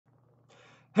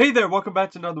Hey there, welcome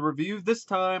back to another review, this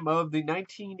time of the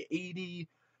 1980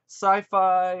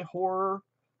 sci-fi horror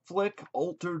flick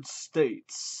Altered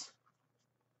States.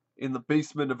 In the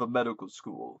basement of a medical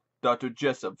school, Dr.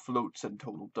 Jessup floats in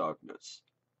total darkness.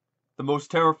 The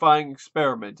most terrifying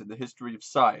experiment in the history of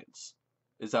science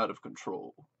is out of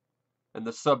control, and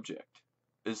the subject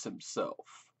is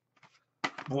himself.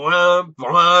 Bwam,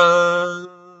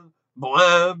 bwam,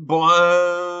 bwam,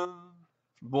 bwam,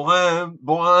 bwam,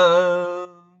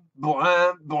 bwam,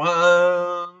 bwam,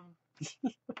 bwam.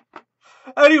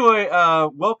 Anyway,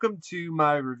 welcome to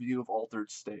my review of Altered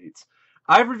States.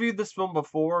 I've reviewed this film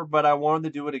before, but I wanted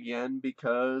to do it again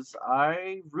because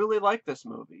I really like this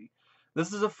movie.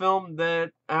 This is a film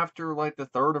that, after like the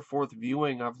third or fourth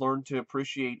viewing, I've learned to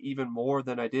appreciate even more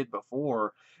than I did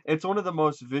before. It's one of the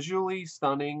most visually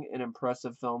stunning and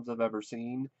impressive films I've ever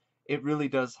seen. It really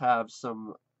does have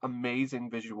some amazing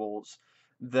visuals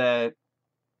that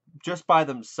just by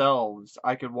themselves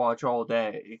I could watch all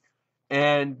day,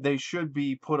 and they should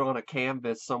be put on a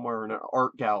canvas somewhere in an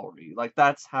art gallery. Like,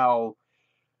 that's how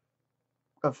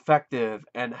effective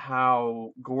and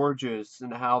how gorgeous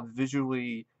and how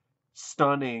visually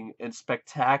stunning and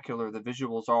spectacular the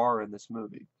visuals are in this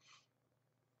movie.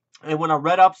 And when I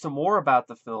read up some more about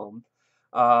the film,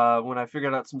 when I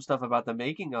figured out some stuff about the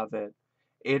making of it,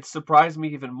 it surprised me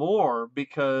even more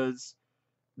because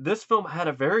this film had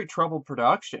a very troubled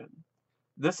production.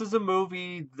 This is a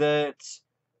movie that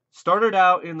started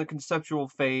out in the conceptual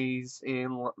phase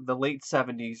in the late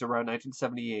 70s, around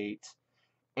 1978,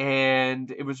 and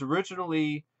it was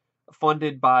originally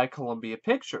funded by Columbia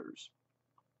Pictures.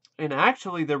 And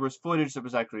actually, there was footage that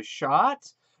was actually shot,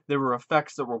 there were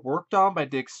effects that were worked on by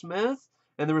Dick Smith,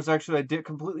 and there was actually a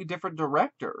completely different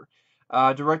director.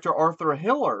 Director Arthur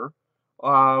Hiller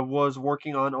was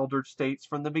working on Altered States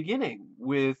from the beginning.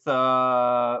 With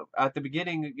at the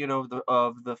beginning,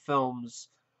 of the film's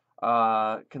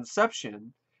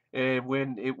conception,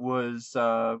 when it was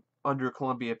under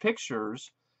Columbia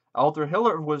Pictures, Arthur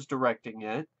Hiller was directing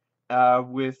it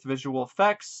with visual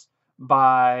effects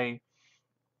by,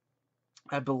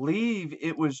 I believe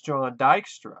it was John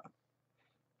Dykstra,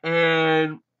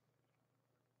 and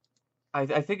I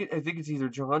think it's either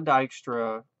John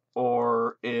Dykstra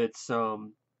or it's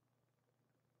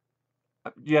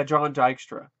yeah, John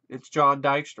Dykstra. It's John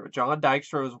Dykstra. John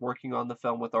Dykstra was working on the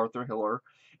film with Arthur Hiller,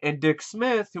 and Dick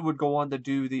Smith, who would go on to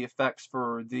do the effects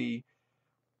for the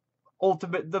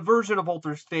version of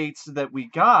Altered States that we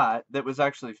got that was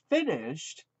actually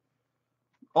finished,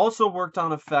 also worked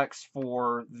on effects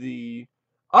for the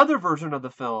other version of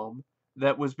the film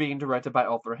that was being directed by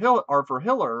Arthur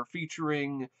Hiller,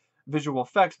 featuring visual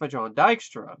effects by John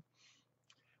Dykstra.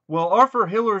 Well, Arthur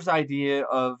Hiller's idea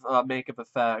of makeup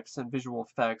effects and visual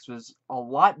effects was a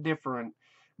lot different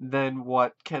than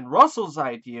what Ken Russell's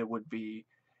idea would be,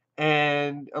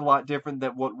 and a lot different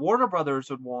than what Warner Brothers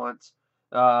would want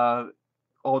uh,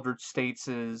 Altered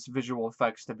States' visual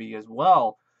effects to be as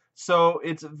well. So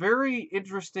it's very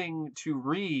interesting to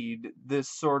read this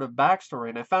sort of backstory,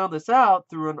 and I found this out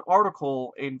through an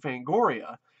article in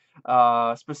Fangoria,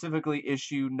 specifically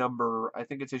I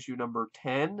think it's issue number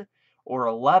 10 or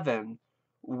 11,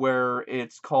 where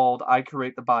it's called I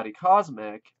Create the Body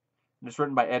Cosmic, and it's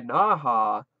written by Ed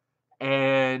Naha,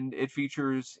 and it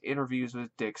features interviews with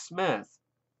Dick Smith,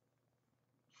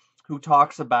 who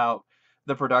talks about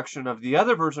the production of the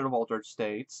other version of Altered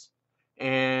States,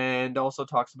 and also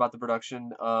talks about the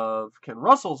production of Ken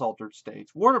Russell's Altered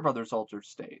States, Warner Brothers' Altered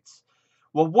States.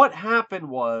 Well, what happened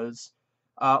was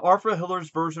Arthur Hiller's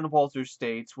version of Altered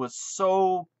States was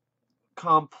so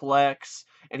complex,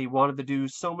 and he wanted to do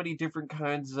so many different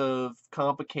kinds of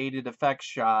complicated effect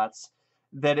shots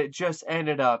that it just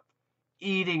ended up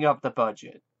eating up the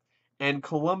budget. And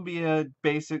Columbia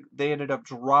they ended up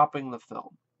dropping the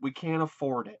film. We can't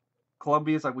afford it.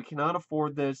 Columbia's like, we cannot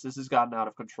afford this. This has gotten out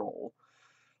of control.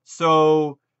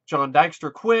 So John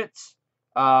Dykstra quit.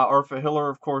 Arthur Hiller,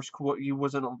 of course, he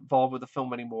wasn't involved with the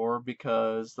film anymore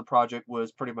because the project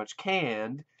was pretty much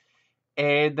canned.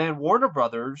 And then Warner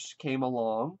Brothers came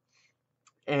along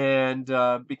and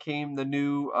became the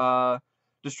new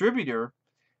distributor,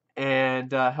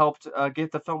 and helped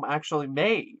get the film actually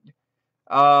made.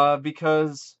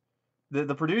 Because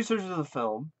the producers of the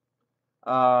film,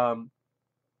 um,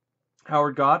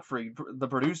 Howard Gottfried, the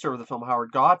producer of the film,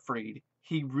 Howard Gottfried,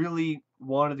 he really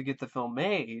wanted to get the film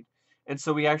made, and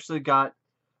so he actually got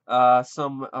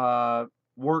some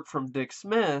work from Dick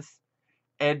Smith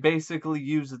and basically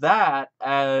used that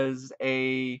as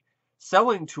a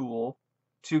selling tool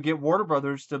to get Warner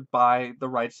Brothers to buy the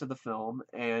rights to the film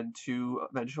and to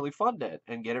eventually fund it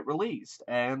and get it released.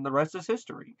 And the rest is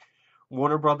history.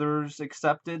 Warner Brothers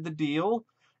accepted the deal,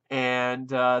 and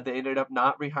they ended up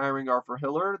not rehiring Arthur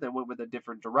Hiller. They went with a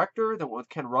different director. They went with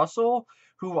Ken Russell,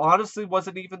 who honestly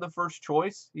wasn't even the first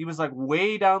choice. He was like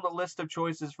way down the list of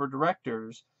choices for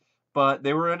directors, but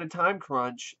they were in a time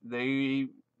crunch.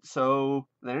 So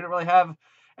they didn't really have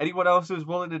anyone else who was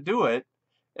willing to do it.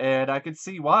 And I could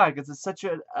see why, because it's such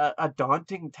a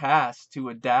daunting task to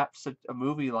adapt such a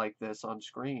movie like this on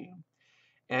screen.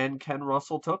 And Ken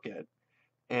Russell took it.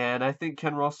 And I think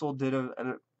Ken Russell did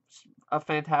a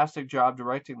fantastic job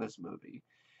directing this movie.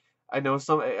 I know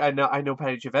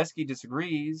Paddy Chayefsky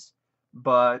disagrees,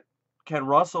 but Ken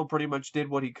Russell pretty much did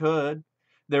what he could.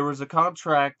 There was a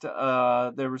contract,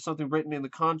 there was something written in the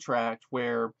contract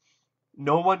where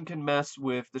no one can mess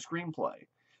with the screenplay.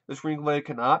 The screenplay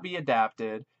cannot be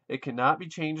adapted, it cannot be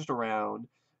changed around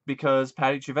because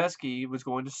Paddy Chayefsky was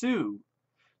going to sue.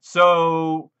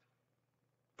 So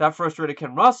that frustrated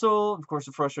Ken Russell, of course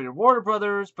it frustrated Warner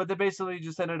Brothers, but they basically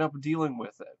just ended up dealing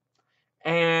with it.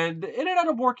 And it ended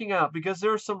up working out because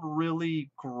there are some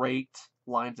really great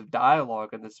lines of dialogue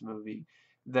in this movie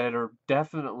that are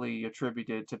definitely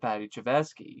attributed to Paddy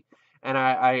Chayefsky. And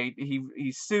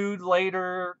he sued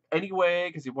later anyway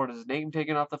because he wanted his name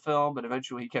taken off the film, but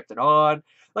eventually he kept it on.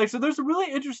 Like, so there's a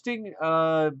really interesting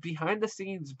behind the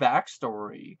scenes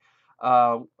backstory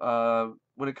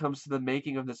when it comes to the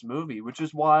making of this movie, which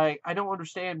is why I don't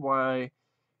understand why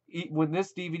when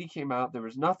this DVD came out there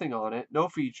was nothing on it, no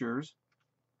features.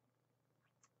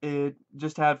 It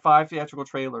just had 5 theatrical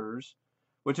trailers,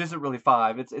 which isn't really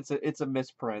 5. It's a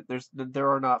misprint.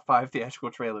 There are not 5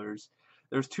 theatrical trailers.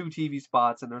 There's 2 TV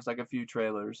spots and there's like a few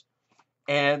trailers.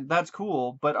 And that's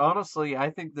cool, but honestly, I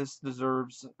think this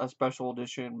deserves a special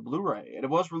edition Blu-ray. And it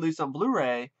was released on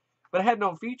Blu-ray, but it had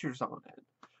no features on it.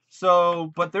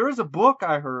 So, but there is a book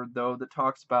I heard though that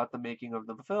talks about the making of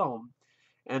the film.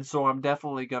 And so I'm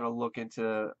definitely going to look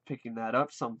into picking that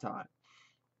up sometime.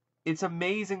 It's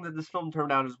amazing that this film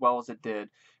turned out as well as it did,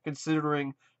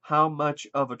 considering how much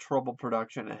of a troubled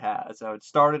production it has. It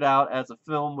started out as a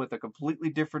film with a completely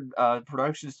different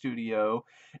production studio,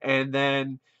 and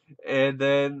then it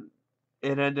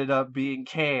ended up being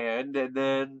canned, and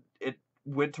then it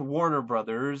went to Warner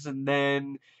Brothers, and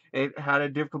then it had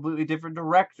a completely different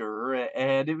director,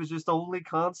 and it was just the only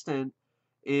constant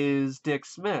is Dick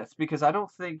Smith, because I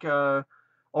don't think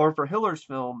Arthur Hiller's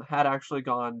film had actually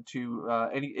gone to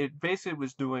any. It basically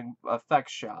was doing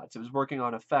effects shots. It was working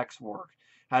on effects work.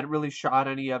 Hadn't really shot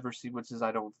any other sequences.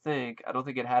 I don't think. I don't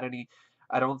think it had any.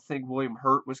 I don't think William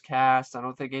Hurt was cast. I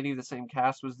don't think any of the same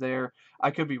cast was there.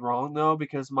 I could be wrong though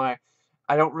because I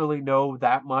don't really know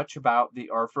that much about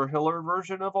the Arthur Hiller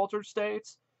version of Altered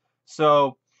States.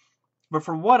 So, but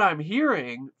from what I'm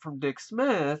hearing from Dick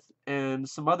Smith and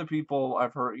some other people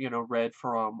I've heard, read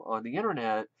from on the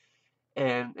internet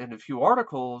and a few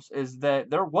articles is that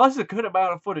there was a good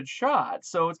amount of footage shot.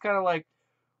 So it's kind of like,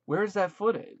 where's that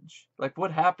footage? Like,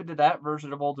 what happened to that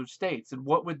version of Altered States? And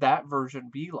what would that version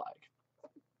be like?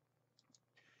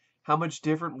 How much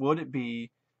different would it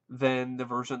be than the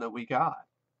version that we got?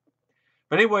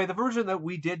 But anyway, the version that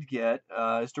we did get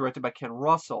is directed by Ken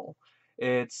Russell.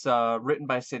 It's written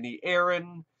by Sidney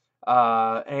Aaron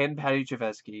and Paddy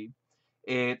Chayefsky.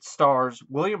 It stars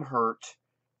William Hurt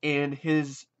in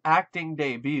his acting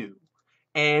debut.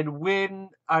 And when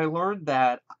I learned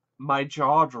that, my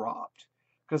jaw dropped.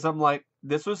 Because I'm like,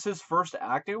 this was his first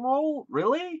acting role?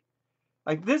 Really?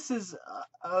 Like, this is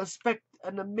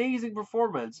an amazing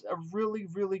performance. A really,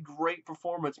 really great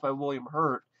performance by William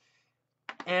Hurt.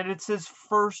 And it's his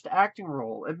first acting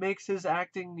role. It makes his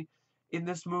acting in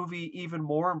this movie even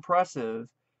more impressive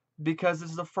because this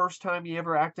is the first time he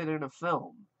ever acted in a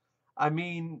film. I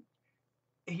mean,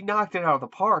 he knocked it out of the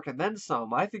park and then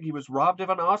some. I think he was robbed of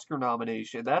an Oscar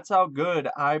nomination. That's how good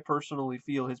I personally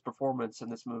feel his performance in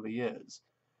this movie is.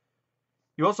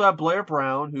 You also have Blair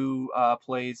Brown, who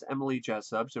plays Emily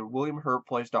Jessup. So William Hurt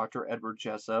plays Dr. Edward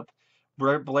Jessup.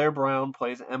 Blair Brown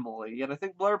plays Emily. And I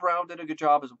think Blair Brown did a good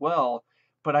job as well.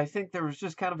 But I think there was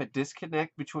just kind of a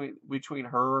disconnect between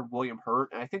her and William Hurt.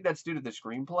 And I think that's due to the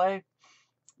screenplay.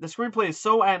 The screenplay is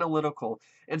so analytical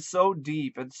and so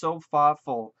deep and so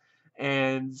thoughtful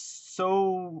and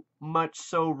so much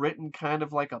so written kind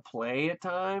of like a play at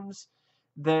times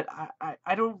that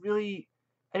I didn't really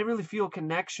feel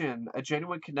a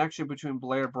genuine connection between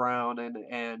Blair Brown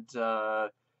and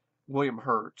William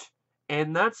Hurt.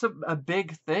 And that's a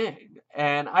big thing.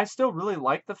 And I still really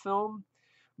like the film,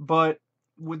 but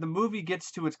when the movie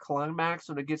gets to its climax,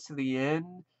 when it gets to the end,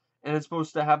 and it's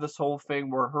supposed to have this whole thing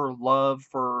where her love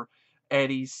for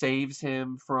Eddie saves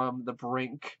him from the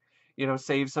brink,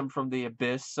 saves him from the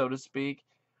abyss, so to speak.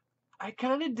 I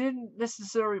kind of didn't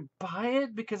necessarily buy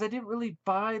it because I didn't really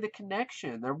buy the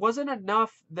connection. There wasn't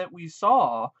enough that we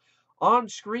saw on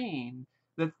screen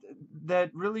that that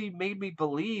really made me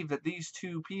believe that these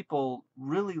two people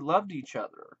really loved each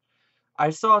other.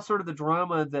 I saw sort of the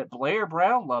drama that Blair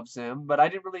Brown loves him, but I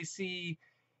didn't really see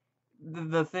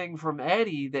the thing from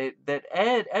Eddie that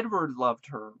Edward loved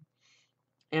her.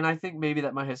 And I think maybe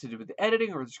that might have to do with the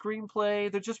editing or the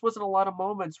screenplay. There just wasn't a lot of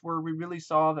moments where we really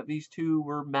saw that these two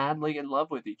were madly in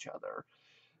love with each other.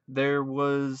 There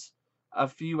was a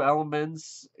few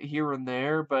elements here and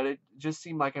there, but it just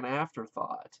seemed like an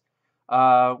afterthought.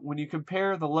 When you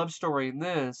compare the love story in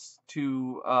this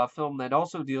to a film that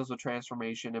also deals with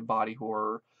transformation and body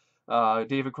horror,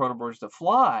 David Cronenberg's The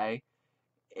Fly,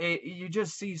 you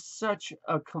just see such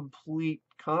a complete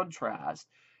contrast.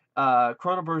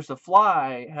 Cronenberg's The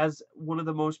Fly has one of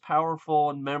the most powerful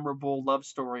and memorable love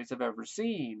stories I've ever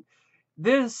seen.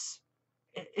 This,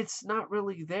 it's not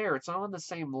really there. It's not on the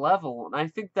same level, and I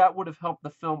think that would have helped the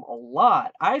film a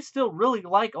lot. I still really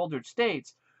like Altered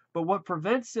States, but what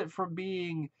prevents it from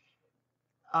being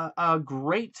a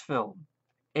great film,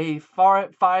 a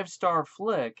five-star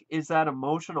flick, is that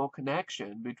emotional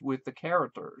connection with the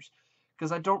characters,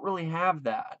 because I don't really have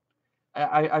that.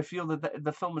 I feel that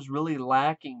the film is really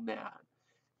lacking that.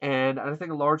 And I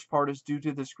think a large part is due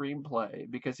to the screenplay,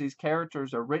 because these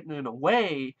characters are written in a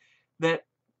way that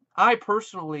I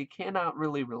personally cannot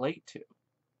really relate to.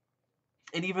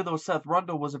 And even though Seth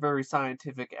Rundle was a very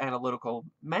scientific, analytical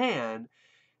man,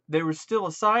 there was still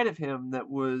a side of him that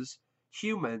was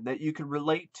human that you could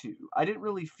relate to. I didn't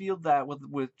really feel that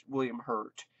with William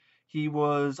Hurt. He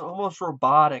was almost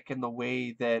robotic in the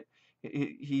way that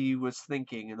he was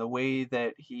thinking and the way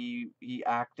that he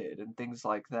acted and things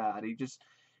like that.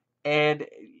 And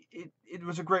it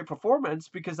was a great performance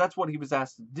because that's what he was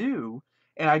asked to do.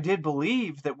 And I did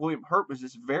believe that William Hurt was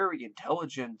this very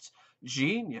intelligent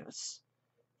genius.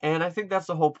 And I think that's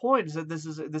the whole point, is that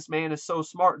this man is so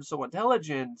smart and so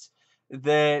intelligent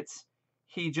that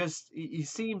he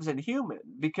seems inhuman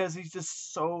because he's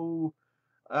just so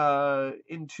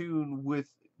in tune with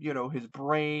his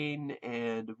brain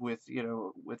and with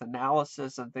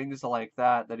analysis and things like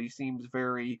that he seems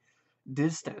very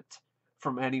distant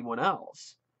from anyone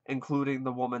else, including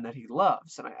the woman that he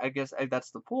loves. And I guess that's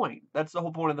the point. That's the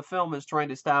whole point of the film, is trying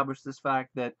to establish this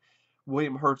fact that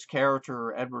William Hurt's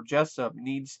character, Edward Jessup,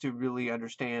 needs to really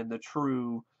understand the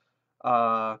true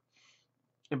uh,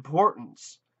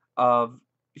 importance of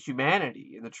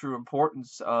humanity and the true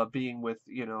importance of being with,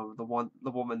 the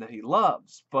woman that he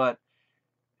loves. But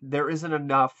there isn't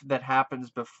enough that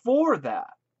happens before that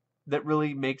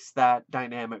really makes that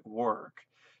dynamic work.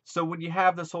 So when you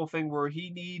have this whole thing where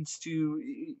you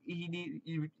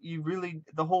really,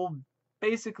 the whole,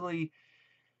 basically,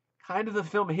 kind of the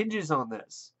film hinges on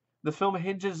this. The film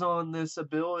hinges on this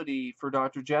ability for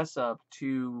Dr. Jessup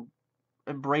to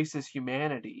embrace his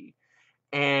humanity,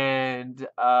 and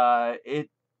it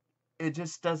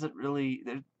just doesn't really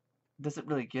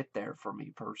get there for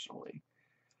me personally.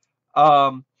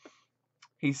 Um,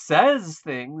 he says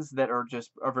things that are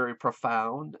very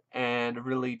profound and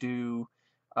really do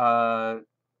uh,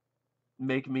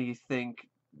 make me think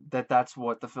that that's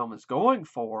what the film is going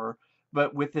for.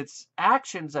 But with its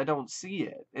actions, I don't see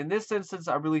it. In this instance,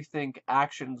 I really think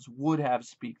actions would have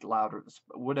spoken louder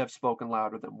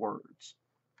than words.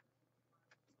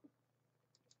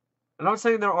 And I'm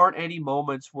saying there aren't any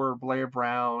moments where Blair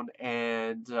Brown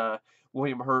and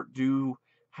William Hurt do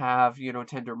have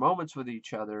tender moments with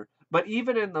each other. But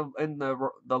even in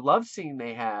the love scene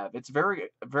they have, it's very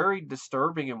very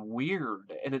disturbing and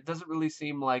weird, and it doesn't really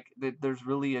seem like that there's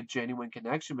really a genuine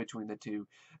connection between the two.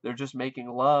 They're just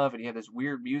making love, and you have this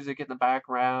weird music in the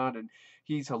background, and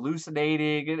he's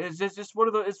hallucinating, and it's just one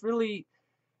of the. It's really,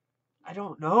 I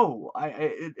don't know.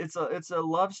 It's a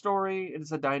love story.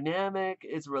 It's a dynamic.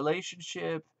 It's a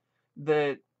relationship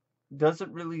that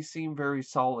doesn't really seem very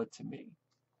solid to me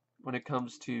when it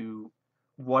comes to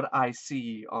what I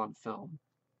see on film.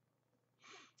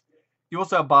 You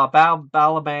also have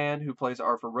Balaban, who plays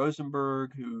Arthur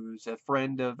Rosenberg, who's a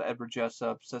friend of Edward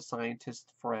Jessup's, a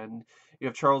scientist friend. You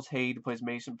have Charles Haid, who plays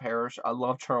Mason Parrish. I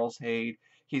love Charles Haid.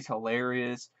 He's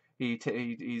hilarious. He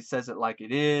says it like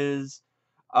it is.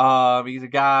 He's a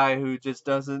guy who just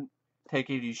doesn't take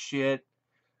any shit.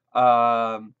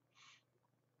 Um,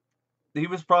 he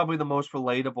was probably the most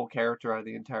relatable character out of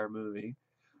the entire movie.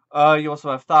 You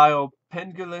also have Thaao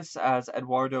Penghlis as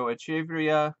Eduardo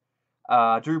Echeverria.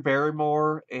 Drew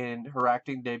Barrymore in her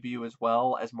acting debut as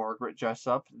well as Margaret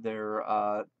Jessup, their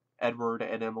Edward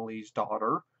and Emily's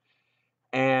daughter.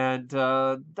 And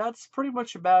that's pretty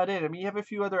much about it. I mean, you have a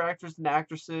few other actors and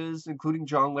actresses, including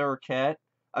John Larroquette,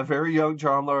 a very young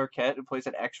John Larroquette who plays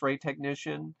an X-ray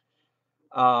technician.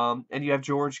 And you have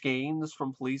George Gaynes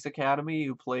from Police Academy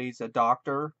who plays a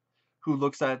doctor who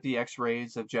looks at the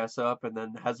X-rays of Jessup and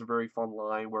then has a very fun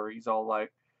line where he's all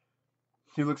like,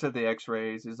 he looks at the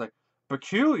X-rays, he's like,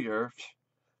 peculiar?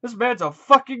 This man's a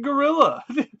fucking gorilla.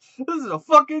 This is a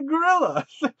fucking gorilla.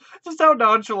 Just how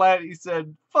nonchalant he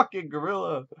said, fucking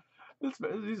gorilla.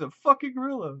 He's a fucking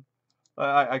gorilla.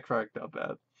 I cracked up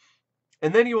at.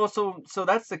 And then you also, so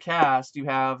that's the cast. You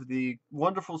have the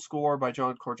wonderful score by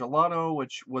John Corgellano,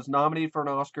 which was nominated for an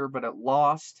Oscar, but it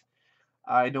lost.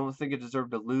 I don't think it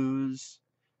deserved to lose.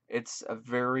 It's a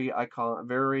very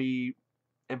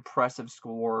impressive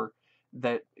score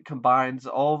that combines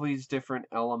all these different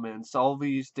elements, all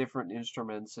these different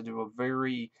instruments into a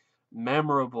very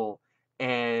memorable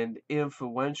and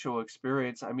influential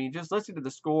experience. I mean, just listening to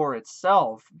the score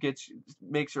itself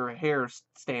makes your hair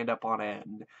stand up on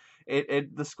end.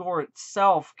 The score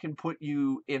itself can put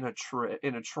you in a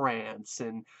trance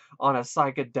and on a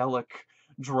psychedelic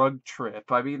drug trip.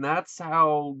 I mean, that's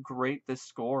how great this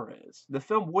score is. The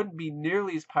film wouldn't be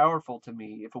nearly as powerful to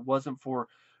me if it wasn't for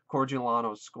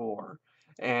Corgellano's score.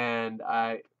 And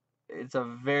it's a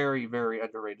very, very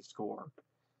underrated score.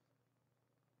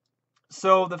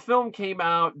 So the film came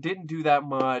out, didn't do that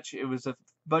much. It was a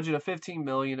budget of 15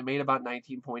 million. It made about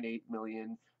 19.8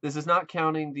 million. This is not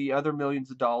counting the other millions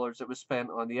of dollars that was spent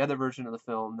on the other version of the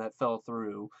film that fell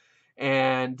through.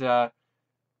 And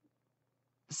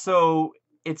so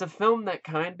it's a film that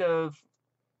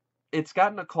it's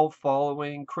gotten a cult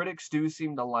following. Critics do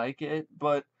seem to like it,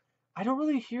 but I don't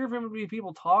really hear very many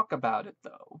people talk about it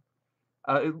though,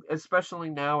 especially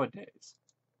nowadays.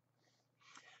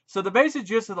 So the basic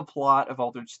gist of the plot of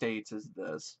Altered States is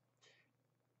this.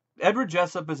 Edward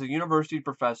Jessup is a university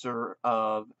professor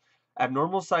of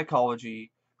abnormal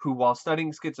psychology who, while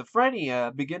studying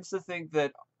schizophrenia, begins to think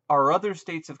that our other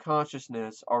states of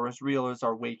consciousness are as real as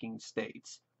our waking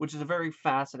states, which is a very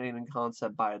fascinating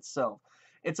concept by itself.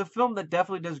 It's a film that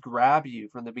definitely does grab you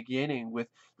from the beginning with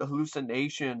the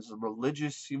hallucinations, the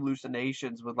religious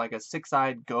hallucinations with like a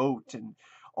six-eyed goat and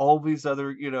all these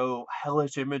other,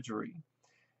 hellish imagery.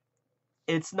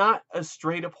 It's not a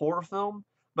straight up horror film,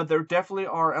 but there definitely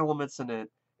are elements in it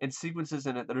and sequences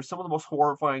in it that are some of the most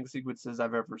horrifying sequences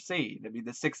I've ever seen. I mean,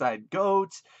 the six-eyed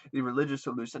goats, the religious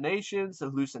hallucinations, the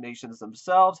hallucinations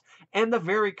themselves, and the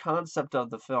very concept of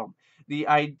the film. The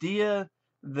idea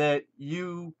that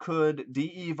you could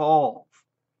de-evolve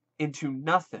into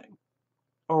nothing,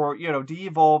 or,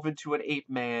 de-evolve into an ape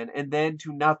man and then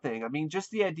to nothing. I mean,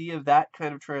 just the idea of that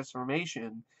kind of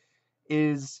transformation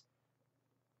is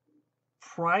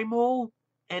primal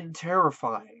and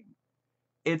terrifying.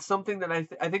 It's something that I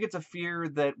think it's a fear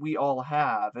that we all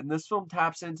have, and this film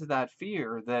taps into that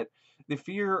fear, that the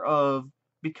fear of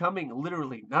becoming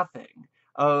literally nothing,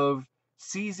 of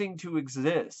ceasing to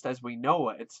exist as we know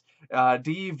it,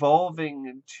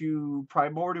 de-evolving to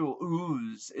primordial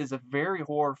ooze is a very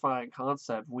horrifying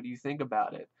concept when you think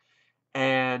about it.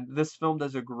 And this film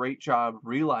does a great job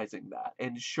realizing that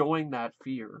and showing that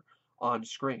fear on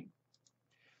screen.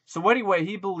 So anyway,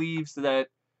 he believes that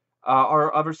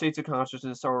our other states of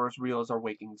consciousness are as real as our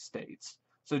waking states.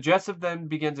 So Jessup then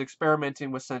begins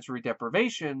experimenting with sensory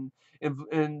deprivation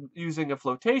in using a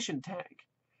flotation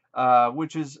tank,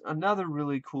 which is another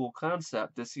really cool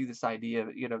concept to see this idea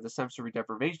of, the sensory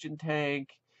deprivation tank.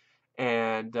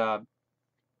 And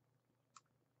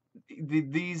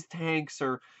these tanks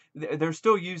they're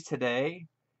still used today.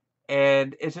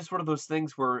 And it's just one of those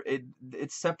things where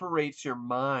it separates your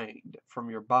mind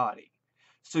from your body.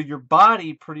 So your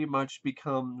body pretty much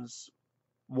becomes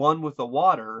one with the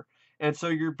water, and so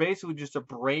you're basically just a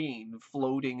brain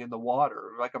floating in the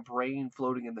water, like a brain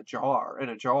floating in a jar.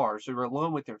 So you're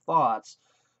alone with your thoughts.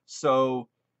 So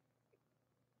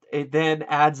it then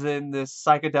adds in this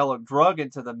psychedelic drug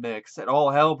into the mix, and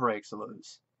all hell breaks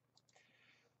loose.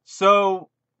 So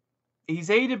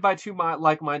he's aided by two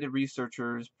like-minded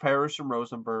researchers, Parrish and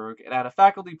Rosenberg, and at a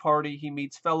faculty party he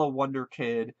meets fellow Wonder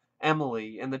Kid,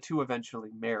 Emily, and the two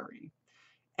eventually marry.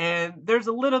 And there's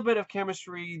a little bit of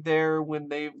chemistry there when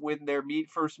they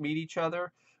first meet each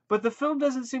other, but the film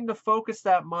doesn't seem to focus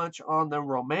that much on their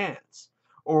romance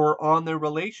or on their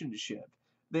relationship.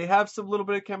 They have some little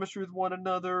bit of chemistry with one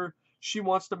another. She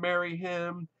wants to marry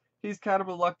him. He's kind of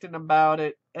reluctant about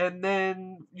it. And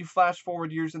then you flash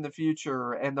forward years in the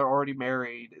future and they're already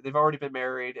married. They've already been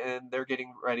married and they're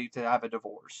getting ready to have a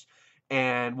divorce.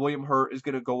 And William Hurt is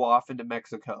going to go off into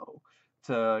Mexico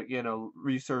to,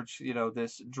 research,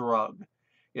 this drug,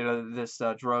 this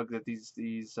drug that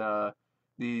these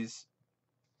these,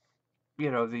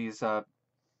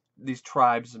 these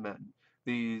tribesmen,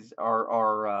 these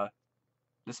are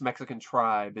this Mexican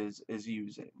tribe is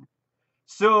using.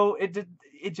 So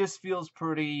it just feels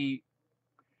pretty.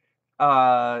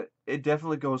 It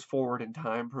definitely goes forward in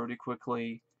time pretty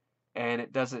quickly, and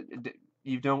it doesn't.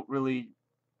 You don't really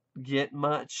get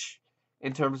much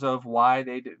in terms of why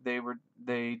they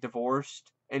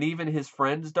divorced, and even his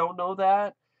friends don't know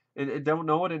that, and don't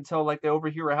know it until like they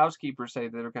overhear a housekeeper say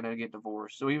that they're gonna get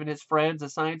divorced. So even his friends, the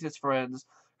scientist friends,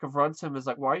 confronts him as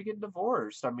like, why are you getting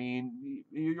divorced? I mean,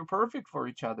 you're perfect for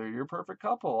each other. You're a perfect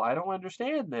couple. I don't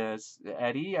understand this,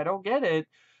 Eddie. I don't get it.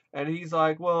 And he's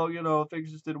like, well,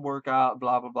 things just didn't work out.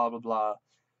 Blah blah blah blah blah.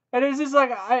 And it's just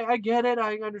like I get it.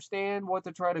 I understand what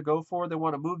they're trying to go for. They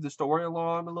want to move the story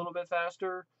along a little bit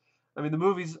faster. I mean, the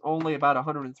movie's only about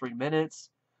 103 minutes,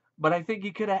 but I think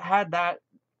you could have had that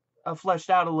fleshed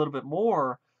out a little bit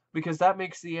more, because that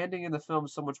makes the ending in the film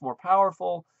so much more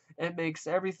powerful. It makes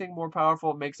everything more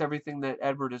powerful. It makes everything that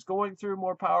Edward is going through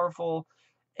more powerful.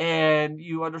 And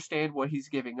you understand what he's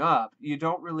giving up. You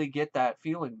don't really get that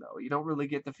feeling, though. You don't really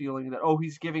get the feeling that, oh,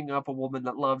 he's giving up a woman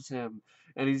that loves him,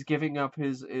 and he's giving up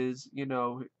his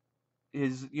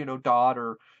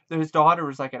daughter. His daughter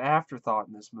is like an afterthought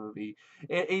in this movie.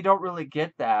 You don't really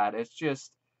get that. It's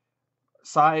just,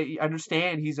 I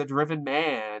understand he's a driven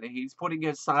man. He's putting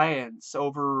his science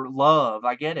over love.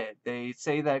 I get it. They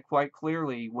say that quite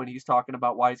clearly when he's talking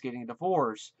about why he's getting a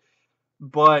divorce.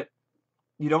 But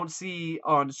you don't see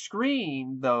on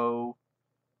screen, though.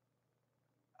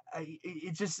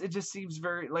 It just seems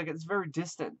very, like, it's very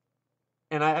distant.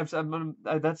 And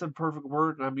that's a perfect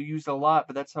word, and I've used it a lot,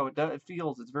 but that's how it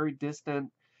feels. It's very distant,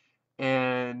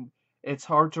 and it's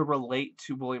hard to relate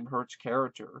to William Hurt's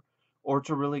character, or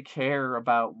to really care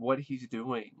about what he's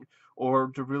doing, or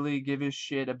to really give a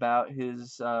shit about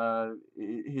his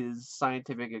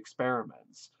scientific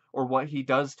experiments, or what he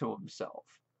does to himself,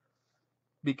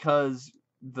 because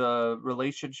the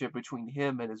relationship between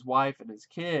him and his wife and his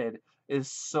kid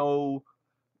is so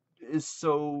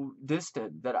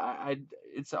distant that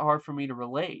it's hard for me to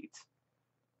relate.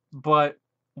 But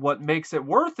what makes it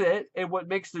worth it, and what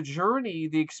makes the journey,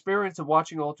 the experience of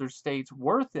watching Altered States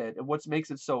worth it, and what makes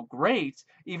it so great,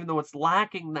 even though it's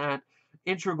lacking that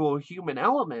integral human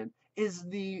element, is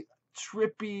the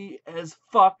trippy as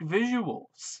fuck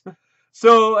visuals.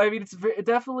 So, I mean, it's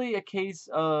definitely a case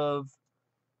of.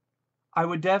 I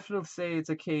would definitely say it's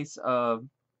a case of.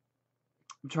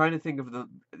 I'm trying to think of the.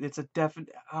 It's a definite.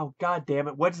 Oh, god damn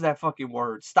it. What is that fucking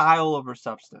word? Style over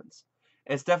substance.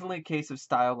 It's definitely a case of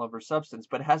style over substance,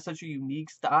 but it has such a unique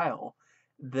style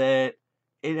that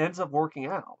it ends up working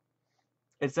out.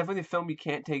 It's definitely a film you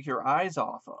can't take your eyes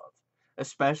off of,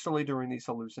 especially during these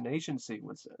hallucination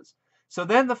sequences. So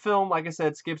then the film, like I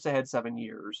said, skips ahead 7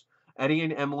 years. Eddie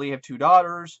and Emily have two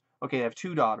daughters. Okay, they have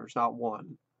two daughters, not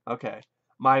one. Okay,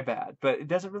 my bad. But it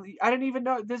doesn't really. I didn't even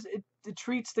know this. It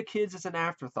treats the kids as an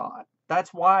afterthought.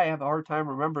 That's why I have a hard time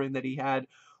remembering that he had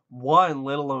one,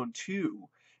 let alone two.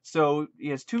 So he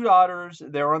has two daughters.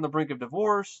 They're on the brink of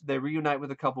divorce. They reunite with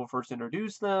the couple who first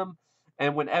introduced them.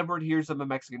 And when Edward hears of a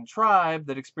Mexican tribe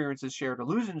that experiences shared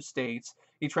illusion states,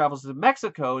 he travels to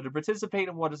Mexico to participate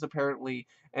in what is apparently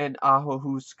an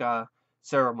ayahuasca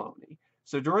ceremony.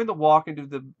 So during the walk into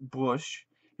the bush,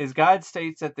 his guide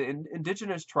states that the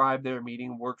indigenous tribe they're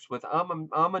meeting works with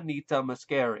Amanita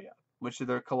muscaria, which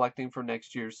they're collecting for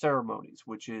next year's ceremonies,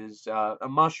 which is a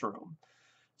mushroom.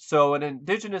 So an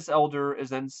indigenous elder is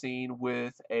then seen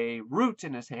with a root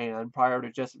in his hand prior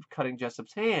to cutting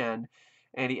Jessup's hand,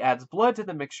 and he adds blood to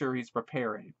the mixture he's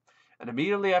preparing. And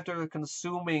immediately after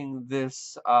consuming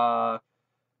this drug,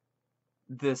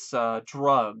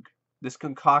 this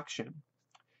concoction,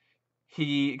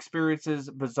 he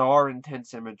experiences bizarre,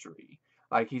 intense imagery.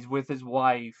 Like he's with his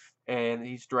wife and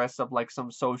he's dressed up like some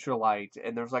socialite,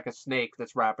 and there's like a snake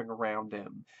that's wrapping around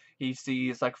him. He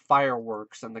sees like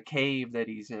fireworks in the cave that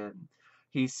he's in.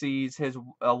 He sees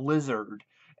a lizard,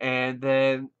 and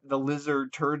then the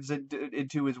lizard turns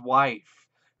into his wife,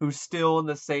 who's still in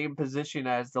the same position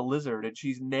as the lizard, and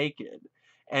she's naked.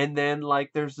 And then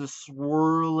like there's this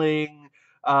swirling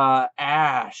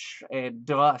ash and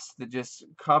dust that just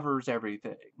covers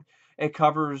everything. It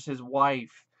covers his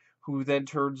wife, who then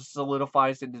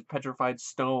solidifies into petrified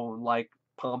stone, like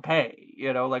Pompeii.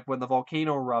 Like when the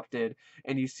volcano erupted,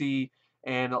 and you see,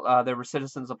 and there were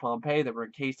citizens of Pompeii that were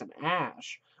encased in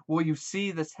ash. Well, you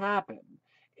see this happen,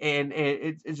 and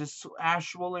it's just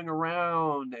ash swirling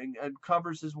around and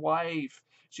covers his wife.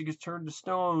 She gets turned to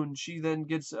stone. She then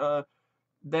gets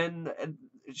then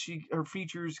her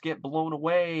features get blown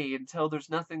away until there's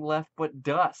nothing left but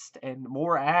dust and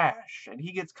more ash, and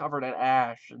he gets covered in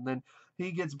ash, and then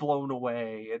he gets blown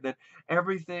away, and then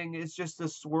everything is just a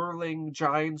swirling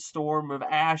giant storm of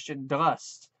ash and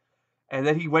dust. And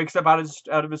then he wakes up out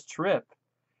of his trip,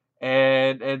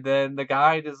 and then the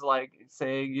guide is like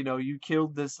saying, you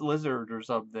killed this lizard or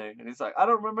something, and he's like, I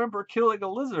don't remember killing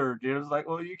a lizard. It's like,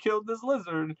 well, you killed this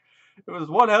lizard. It was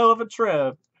one hell of a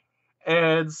trip.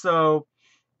 And so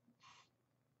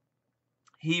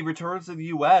he returns to the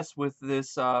U.S. with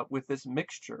this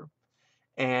mixture,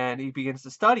 and he begins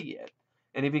to study it,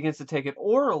 and he begins to take it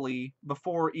orally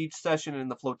before each session in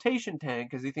the flotation tank,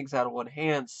 because he thinks that will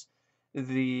enhance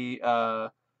the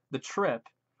trip,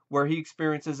 where he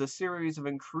experiences a series of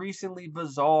increasingly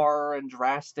bizarre and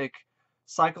drastic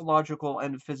psychological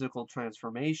and physical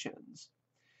transformations.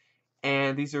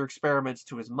 And these are experiments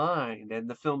to his mind, and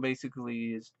the film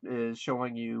basically is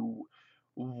showing you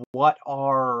what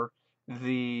are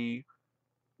the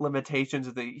limitations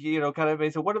of the, kind of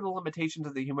basically, what are the limitations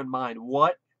of the human mind?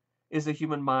 What is the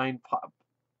human mind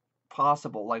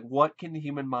possible? Like, what can the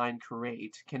human mind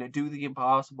create? Can it do the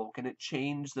impossible? Can it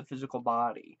change the physical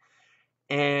body?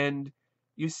 And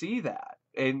you see that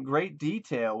in great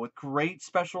detail with great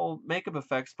special makeup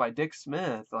effects by Dick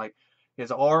Smith, like his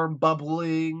arm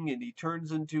bubbling and he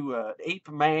turns into an ape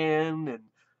man. And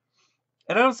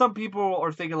I know some people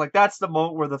are thinking like that's the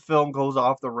moment where the film goes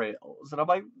off the rails, and I'm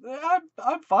like,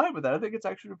 I'm fine with that. I think it's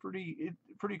actually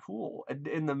pretty cool,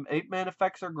 and the ape man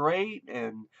effects are great,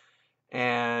 and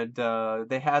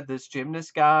they had this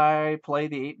gymnast guy play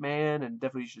the ape man, and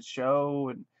definitely should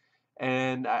show.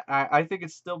 And I think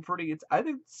it's still pretty. I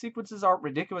think sequences aren't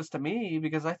ridiculous to me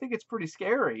because I think it's pretty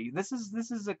scary. This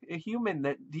is a human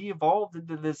that de-evolved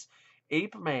into this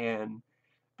ape man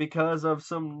because of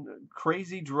some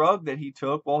crazy drug that he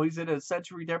took while he's in a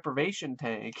sensory deprivation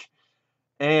tank.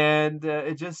 And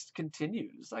it just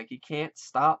continues. Like, he can't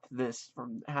stop this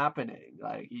from happening.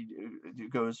 Like, he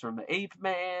goes from the ape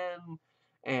man,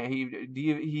 and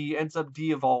he ends up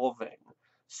de-evolving.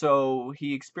 So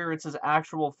he experiences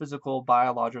actual physical,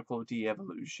 biological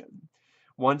de-evolution.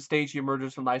 One stage, he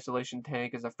emerges from the isolation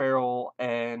tank as a feral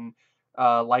and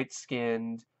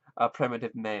light-skinned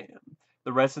primitive man.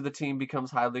 The rest of the team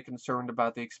becomes highly concerned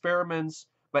about the experiments,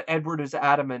 but Edward is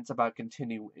adamant about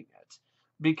continuing it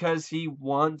because he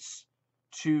wants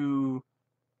to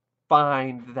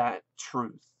find that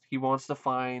truth. He wants to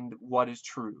find what is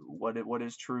true, what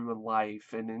is true in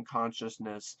life and in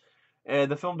consciousness.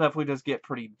 And the film definitely does get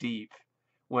pretty deep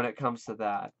when it comes to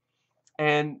that.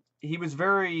 And he was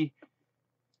very,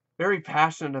 very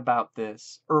passionate about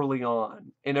this early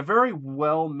on in a very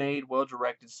well-made,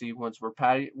 well-directed sequence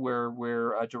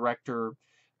where director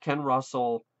Ken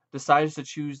Russell decides to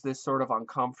choose this sort of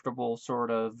uncomfortable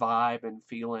sort of vibe and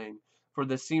feeling for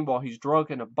this scene while he's drunk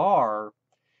in a bar,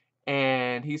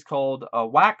 and he's called a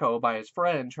wacko by his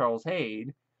friend Charles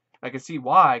Hayde. I can see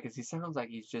why, because he sounds like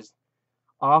he's just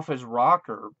off his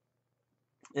rocker,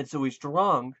 and so he's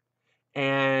drunk,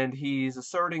 and he's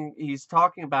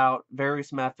talking about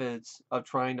various methods of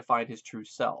trying to find his true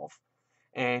self.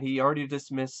 And he already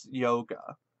dismissed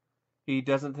yoga. He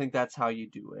doesn't think that's how you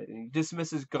do it. And he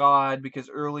dismisses God because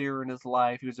earlier in his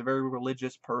life he was a very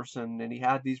religious person, and he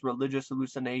had these religious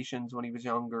hallucinations when he was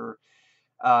younger,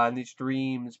 and these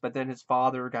dreams. But then his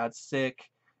father got sick,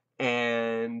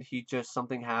 and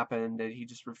something happened, and he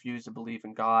just refused to believe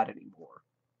in God anymore.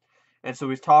 And so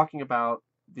he's talking about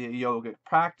the yogic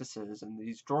practices, and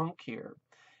he's drunk here.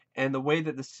 And the way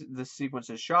that this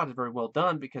sequence is shot is very well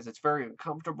done because it's very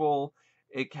uncomfortable.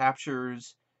 It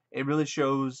really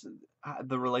shows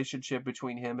the relationship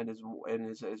between him and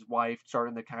his wife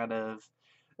starting to kind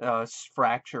of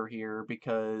fracture here,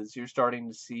 because you're starting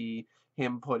to see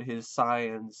him put his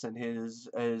science and his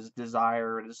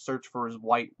desire and his search for his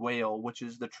white whale, which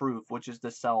is the truth, which is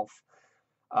the self,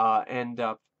 end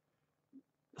up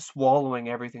swallowing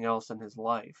everything else in his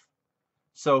life.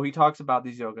 So he talks about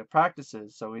these yogic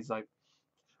practices. So he's like,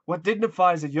 what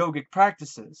dignifies the yogic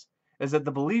practices is that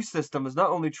the belief system is not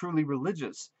only truly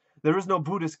religious. There is no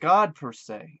Buddhist God per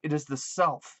se. It is the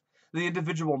self, the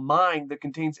individual mind that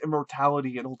contains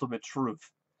immortality and ultimate truth.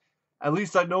 At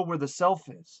least I know where the self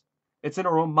is. It's in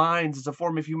our own minds as a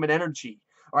form of human energy.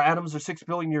 Our atoms are 6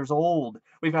 billion years old.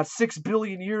 We've got 6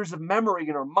 billion years of memory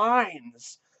in our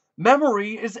minds.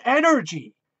 Memory is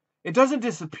energy. It doesn't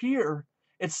disappear.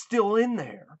 It's still in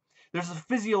there. There's a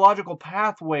physiological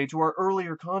pathway to our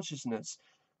earlier consciousness.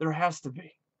 There has to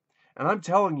be. And I'm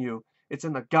telling you, it's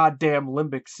in the goddamn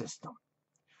limbic system.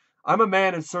 I'm a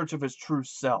man in search of his true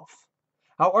self.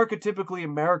 How archetypically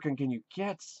American can you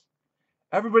get?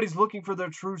 Everybody's looking for their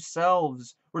true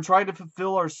selves. We're trying to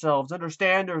fulfill ourselves,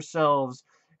 understand ourselves,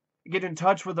 get in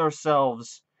touch with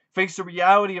ourselves, face the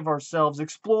reality of ourselves,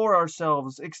 explore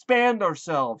ourselves, expand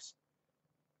ourselves.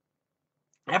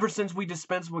 Ever since we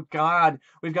dispense with God,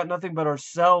 we've got nothing but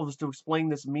ourselves to explain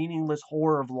this meaningless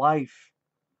horror of life.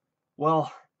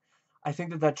 Well, I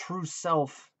think that true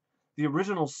self, the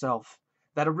original self,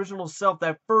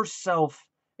 that first self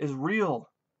is real.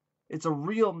 It's a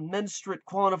real, menstruate,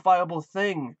 quantifiable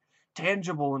thing,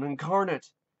 tangible and incarnate.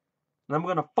 And I'm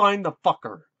gonna find the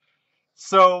fucker.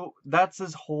 So that's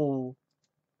his whole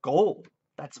goal.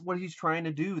 That's what he's trying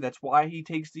to do. That's why he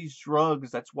takes these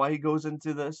drugs. That's why he goes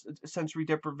into the sensory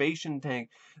deprivation tank.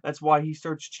 That's why he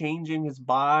starts changing his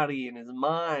body and his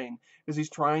mind, because he's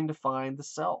trying to find the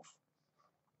self.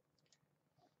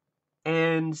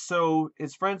 And so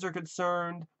his friends are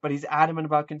concerned, but he's adamant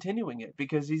about continuing it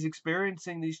because he's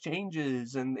experiencing these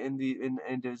changes in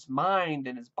his mind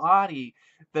and his body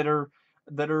that are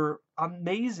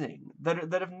amazing, that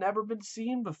have never been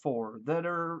seen before, that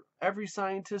are every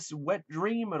scientist's wet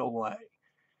dream in a way.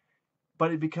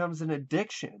 But it becomes an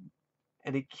addiction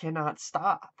and he cannot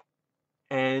stop.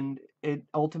 And it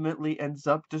ultimately ends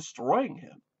up destroying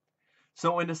him.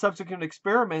 So in a subsequent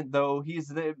experiment, though, he's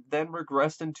then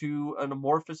regressed into an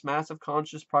amorphous mass of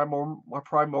conscious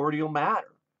primordial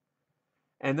matter.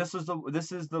 And this is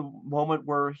the moment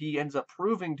where he ends up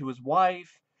proving to his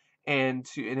wife, and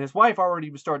his wife already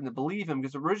was starting to believe him,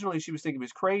 because originally she was thinking he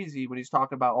was crazy when he's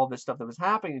talking about all this stuff that was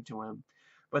happening to him.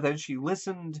 But then she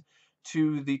listened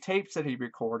to the tapes that he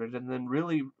recorded, and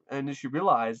then she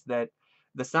realized that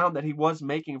the sound that he was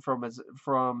making from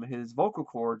his vocal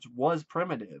cords was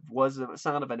primitive, was the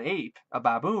sound of an ape, a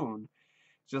baboon.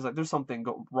 She was like, "There's something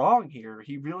wrong here.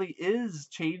 He really is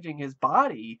changing his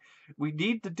body. We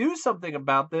need to do something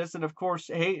about this." And of course,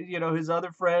 hey, his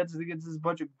other friends, he gets this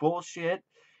bunch of bullshit,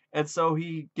 and so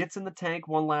he gets in the tank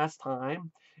one last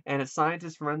time, and his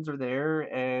scientist friends are there,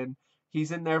 and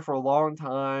he's in there for a long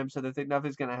time, so they think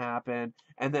nothing's gonna happen,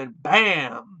 and then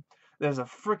bam! There's a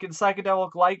freaking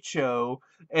psychedelic light show,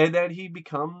 and then he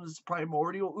becomes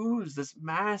primordial ooze, this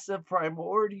massive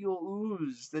primordial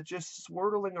ooze that just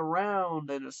swirling around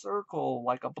in a circle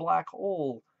like a black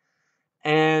hole.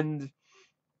 And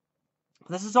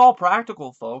this is all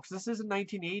practical, folks. This is in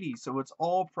 1980, so it's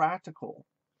all practical.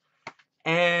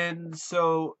 And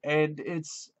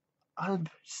it's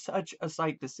such a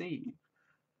sight to see.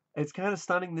 It's kind of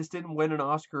stunning this didn't win an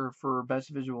Oscar for Best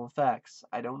Visual Effects.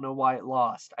 I don't know why it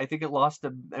lost. I think it lost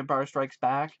to Empire Strikes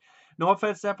Back. No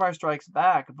offense to Empire Strikes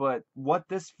Back, but what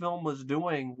this film was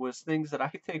doing was things that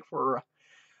I think were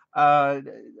uh,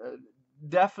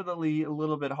 definitely a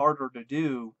little bit harder to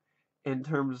do in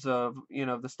terms of,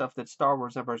 the stuff that Star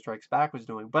Wars Empire Strikes Back was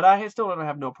doing. But I still don't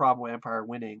have no problem with Empire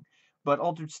winning. But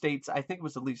Altered States, I think,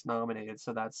 was at least nominated,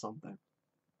 so that's something.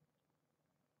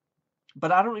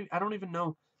 But I don't even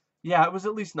know. Yeah, it was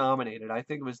at least nominated. I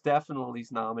think it was definitely at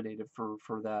least nominated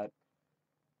for that.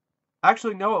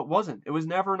 Actually, no, it wasn't. It was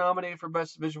never nominated for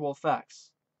Best Visual Effects.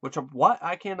 What?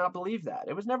 I cannot believe that.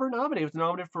 It was never nominated. It was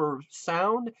nominated for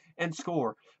sound and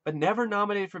score, but never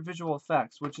nominated for visual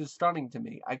effects, which is stunning to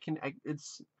me. I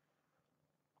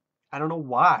don't know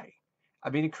why. I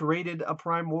mean, it created a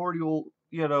primordial,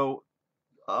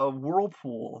 a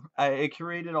whirlpool. It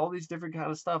created all these different kind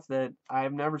of stuff that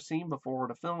I've never seen before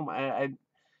in a film. I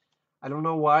don't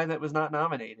know why that was not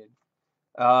nominated.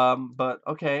 But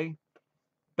okay.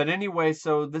 But anyway,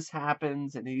 so this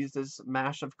happens, and he's this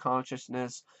mash of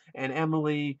consciousness, and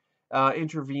Emily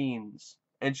intervenes,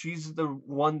 and she's the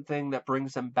one thing that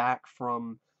brings him back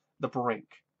from the brink,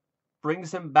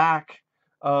 brings him back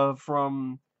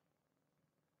from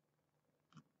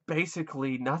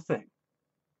basically nothing,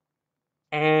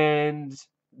 and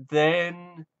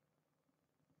then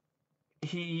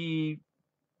he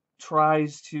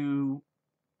tries to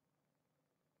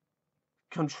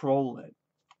control it.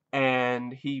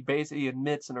 And he basically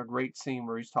admits in a great scene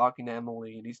where he's talking to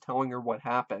Emily and he's telling her what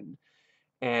happened.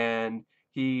 And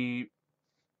he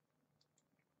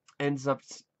ends up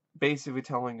basically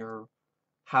telling her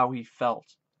how he felt.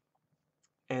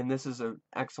 And this is an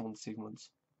excellent sequence.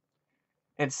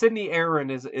 And Sidney Aaron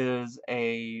is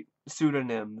a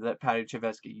pseudonym that Paddy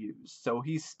Chayefsky used. So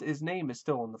his name is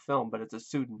still in the film, but it's a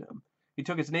pseudonym. He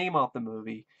took his name off the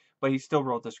movie, but he still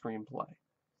wrote the screenplay.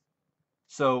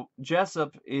 So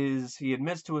he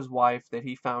admits to his wife that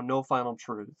he found no final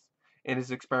truth in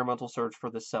his experimental search for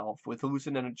the self with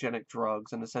hallucinogenic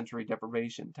drugs and a sensory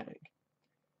deprivation tank.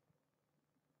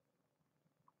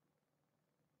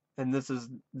 And this is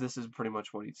pretty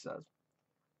much what he says.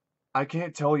 "I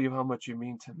can't tell you how much you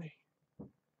mean to me.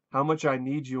 How much I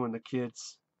need you and the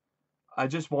kids. I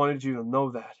just wanted you to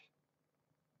know that.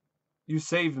 You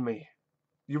saved me.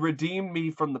 You redeemed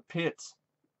me from the pit.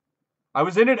 I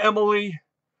was in it, Emily.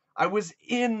 I was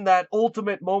in that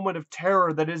ultimate moment of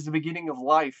terror that is the beginning of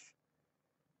life.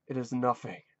 It is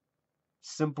nothing.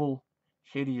 Simple,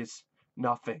 hideous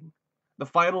nothing. The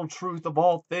final truth of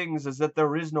all things is that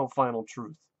there is no final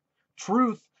truth.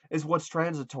 Truth is what's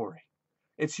transitory.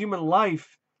 It's human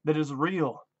life that is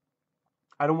real.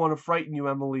 I don't want to frighten you,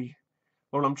 Emily.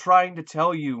 What I'm trying to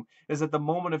tell you is that the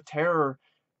moment of terror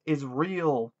is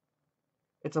real.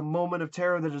 It's a moment of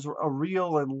terror that is a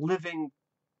real and living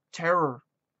terror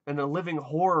and a living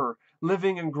horror,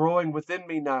 living and growing within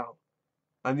me now.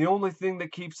 And the only thing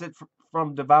that keeps it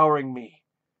from devouring me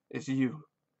is you.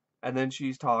 And then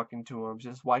she's talking to him,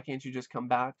 just, why can't you just come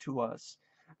back to us?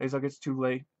 And he's like, it's too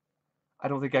late. I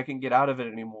don't think I can get out of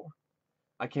it anymore.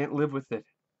 I can't live with it.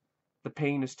 The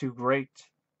pain is too great.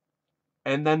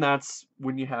 And then that's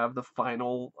when you have the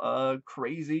final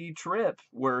crazy trip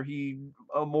where he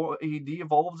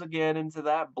de-evolves again into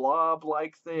that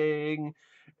blob-like thing,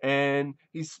 and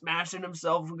he's smashing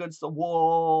himself against the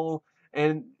wall.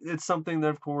 And it's something that,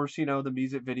 of course, the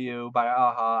music video by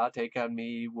Aha, Take On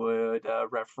Me, would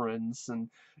reference, and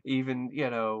even,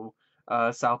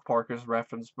 South Park has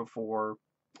referenced before.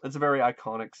 It's a very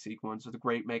iconic sequence with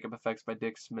great makeup effects by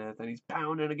Dick Smith, and he's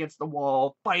pounding against the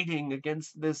wall, fighting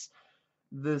against this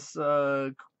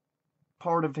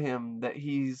part of him that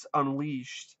he's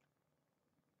unleashed,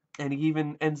 and he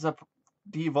even ends up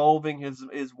devolving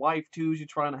his wife too. She's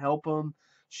trying to help him.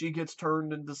 She gets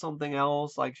turned into something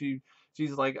else. Like she's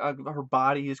like her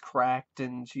body is cracked,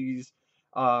 and she's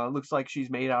looks like she's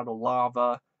made out of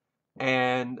lava.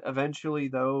 And eventually,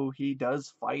 though, he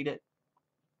does fight it,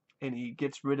 and he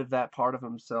gets rid of that part of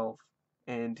himself,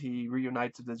 and he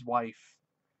reunites with his wife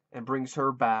and brings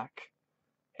her back,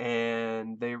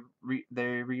 and they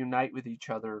reunite with each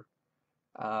other,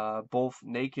 both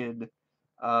naked,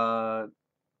 uh,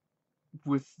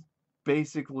 with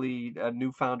basically a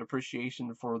newfound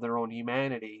appreciation for their own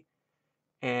humanity,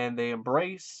 and they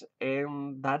embrace,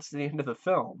 and that's the end of the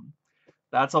film.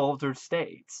 That's Altered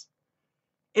States.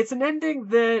 It's an ending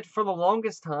that, for the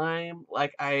longest time,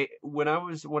 like every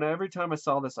time I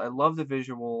saw this, I loved the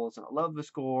visuals and I loved the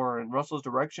score, and Russell's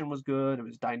direction was good. It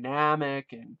was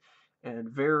dynamic and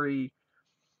very,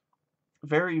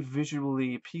 very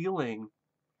visually appealing.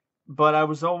 But I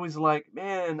was always like,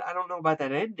 man, I don't know about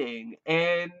that ending.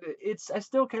 And I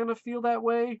still kind of feel that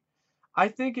way. I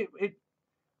think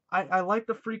I like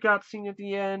the freak out scene at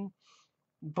the end,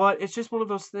 but it's just one of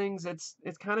those things. It's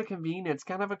kind of convenient. It's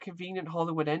kind of a convenient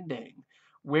Hollywood ending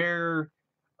where,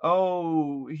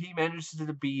 oh, he manages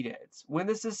to beat it. When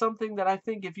this is something that I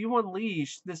think, if you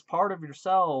unleash this part of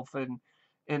yourself and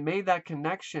made that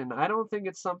connection, I don't think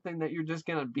it's something that you're just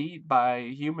gonna beat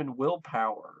by human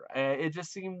willpower. It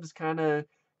just seems kind of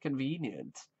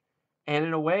convenient. And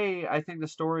in a way, I think the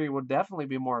story would definitely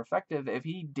be more effective if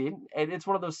he didn't. And it's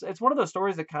one of those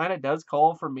stories that kind of does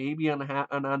call for maybe an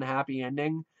unhappy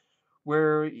ending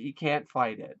where he can't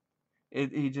fight it.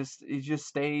 He just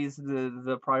stays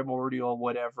the primordial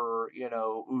whatever,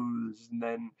 ooze,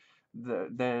 and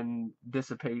then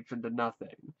dissipates into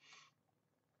nothing.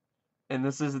 And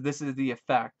this is the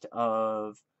effect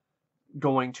of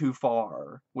going too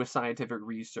far with scientific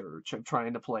research of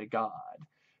trying to play God.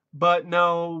 But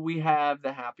no, we have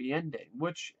the happy ending,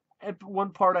 which at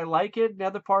one part I like it, the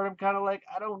other part I'm kind of like,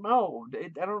 I don't know.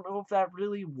 I don't know if that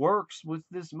really works with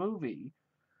this movie.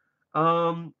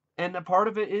 And a part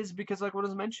of it is because, like what I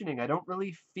was mentioning, I don't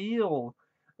really feel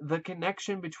the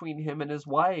connection between him and his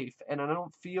wife, and I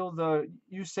don't feel the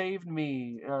 "you saved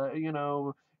me,"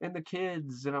 and the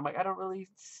kids, and I'm like, I don't really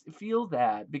feel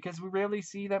that because we rarely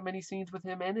see that many scenes with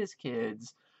him and his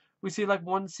kids. We see like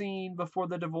one scene before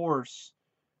the divorce,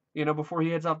 before he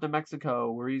heads off to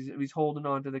Mexico, where he's holding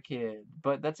on to the kid,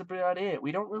 but that's about it.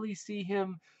 We don't really see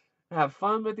him have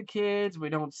fun with the kids. We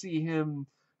don't see him,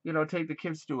 take the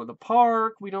kids to the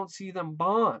park. We don't see them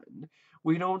bond.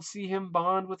 We don't see him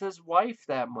bond with his wife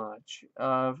that much.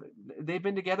 They've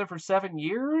been together for 7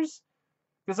 years,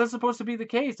 because that's supposed to be the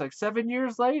case. Like 7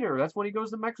 years later, that's when he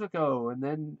goes to Mexico and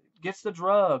then gets the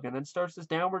drug and then starts this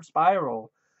downward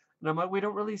spiral. And I'm like, we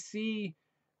don't really see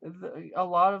a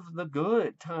lot of the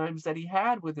good times that he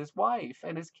had with his wife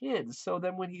and his kids. So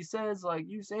then when he says like,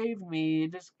 "You saved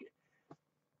me,"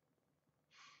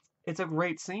 it's a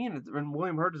great scene, and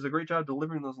William Hurt does a great job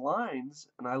delivering those lines.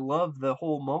 And I love the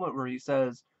whole moment where he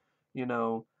says, you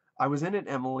know, "I was in it,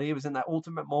 Emily. It was in that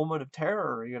ultimate moment of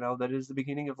terror, that is the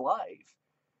beginning of life."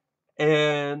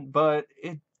 But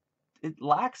it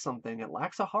lacks something. It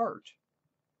lacks a heart.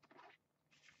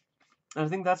 And I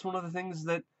think that's one of the things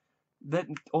that that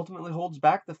ultimately holds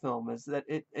back the film is that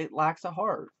it lacks a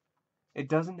heart. It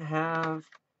doesn't have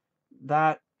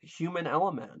that human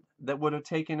element that would have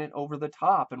taken it over the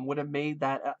top and would have made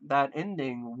that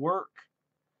ending work,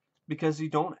 because you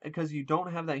don't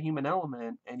have that human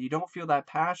element and you don't feel that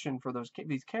passion for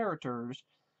these characters.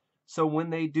 So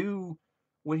when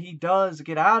he does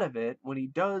get out of it, when he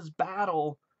does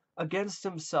battle against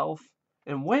himself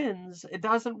and wins,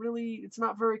 it's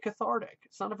not very cathartic.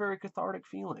 It's not a very cathartic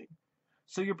feeling.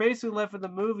 So you're basically left with a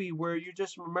movie where you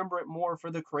just remember it more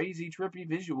for the crazy, trippy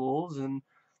visuals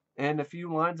and a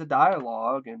few lines of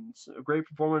dialogue and a great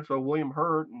performance by William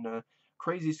Hurt and a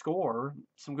crazy score,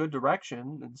 some good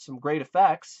direction and some great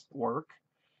effects work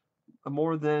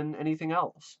more than anything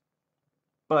else.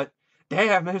 But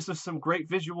damn, there's just some great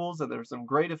visuals and there's some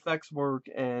great effects work,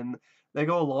 and they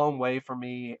go a long way for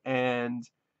me. And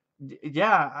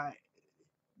yeah,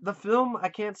 the film I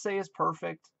can't say is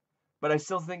perfect, but I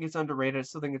still think it's underrated. I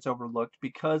still think it's overlooked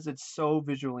because it's so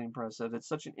visually impressive. It's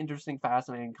such an interesting,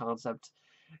 fascinating concept,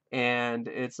 and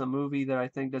it's a movie that I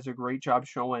think does a great job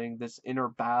showing this inner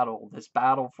battle, this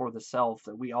battle for the self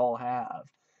that we all have,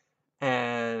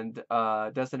 and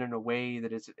does it in a way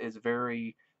that is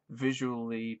very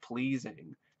visually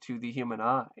pleasing to the human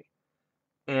eye.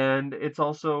 And it's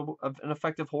also an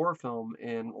effective horror film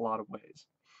in a lot of ways.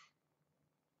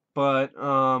 But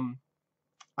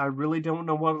I really don't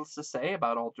know what else to say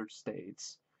about Altered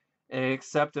States,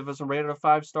 except if it's rated of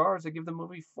 5 stars, I give the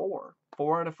movie 4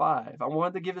 out of 5. I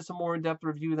wanted to give it some more in-depth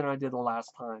review than I did the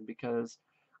last time because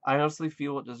I honestly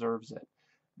feel it deserves it.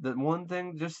 The one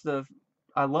thing,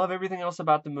 I love everything else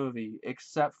about the movie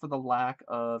except for the lack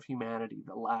of humanity,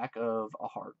 the lack of a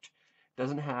heart. It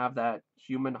doesn't have that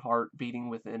human heart beating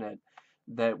within it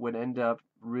that would end up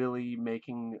really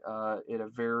making it a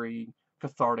very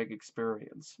cathartic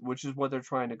experience, which is what they're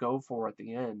trying to go for at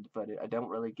the end, but I don't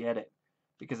really get it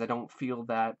because I don't feel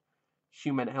that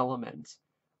human element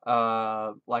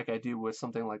like I do with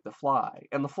something like The Fly.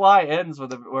 And The Fly ends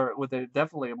with a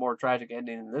definitely a more tragic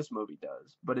ending than this movie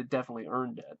does, but it definitely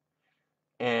earned it.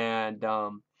 And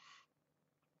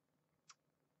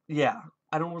yeah,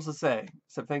 I don't know what to say.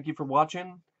 So thank you for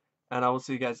watching, and I will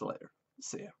see you guys later.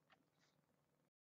 See ya.